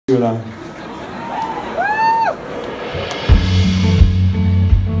July.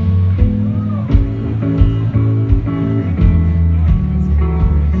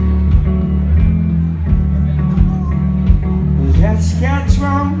 Let's get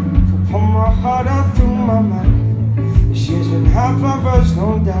drunk, put my heart up through my mind. This year's been half of us,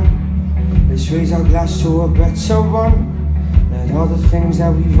 no doubt. Let's raise our glass to a better one. Let all the things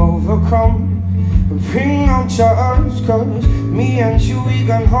that we've overcome and bring them to us, cause me and you, we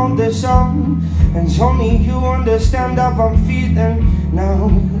can hold this on. And only you understand how I'm feeling now,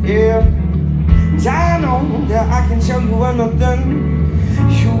 yeah. And I know that I can tell you anything.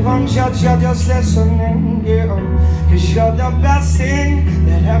 You won't judge, you're just listening, yeah. Cause you're the best thing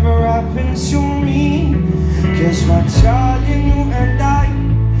that ever happened to me. Cause my darling, you and I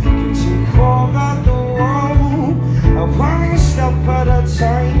can take over the world, one step at a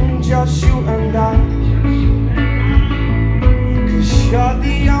time, just you and I. Cause you're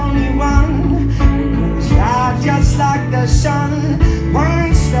the only one who brings light just like the sun,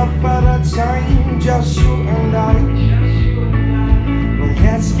 one step at a time, just you and I.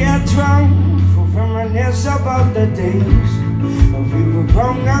 Let's get drunk, for reminisce about the days when we were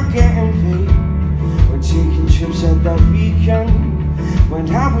grown, not getting paid. We're taking trips at the weekend,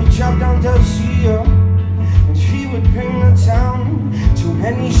 when I would drop down to see her, and she would bring the town. Too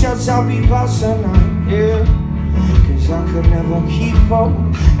many shots I'll be busting out, yeah. Cause I could never keep up,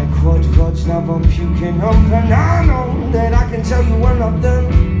 and quad words never puking up. And I know that I can tell you anything.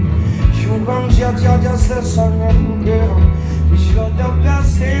 You won't judge, you're just listening, yeah. Cause you're the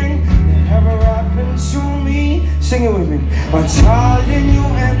best thing that ever happened to me. Sing it with me. My darling, you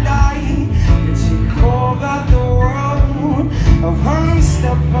and I can take over the world, one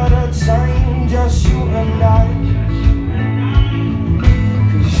step at a time, just you and I.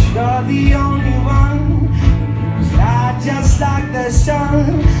 Cause you're the only one who brings light just like the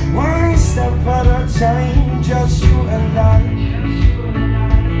sun, one step at a time, just you and I.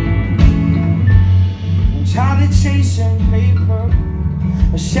 Tired of chasing paper,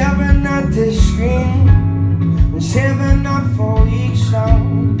 I'm staring at the screen, I'm saving up for each now,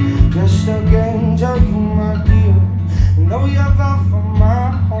 just again to you, my dear. Know you're out from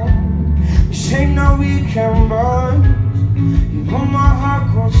my home, this ain't no weekend buzz. You know my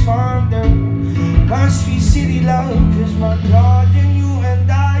heart goes fonder, must be city love. Cause my darling, you and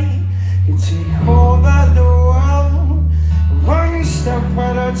I can take over the world, one step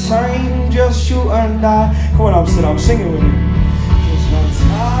at a time, just you and I. Come on, Amsterdam, sing it with me. Cause my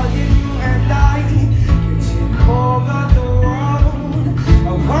darling, you and I can take over the world,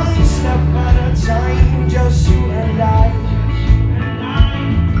 one step at a time, just you and I.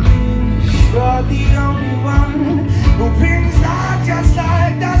 You're the only one who brings light just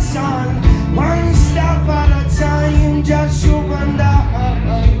like the sun, one step at a time, just you and I.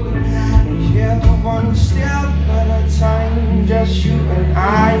 Yeah, one step at a time, just you and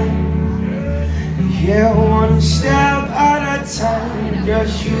I. Yeah, one step at a time,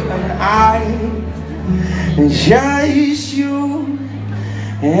 just you and I. Just you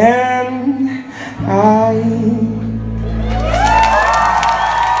and I.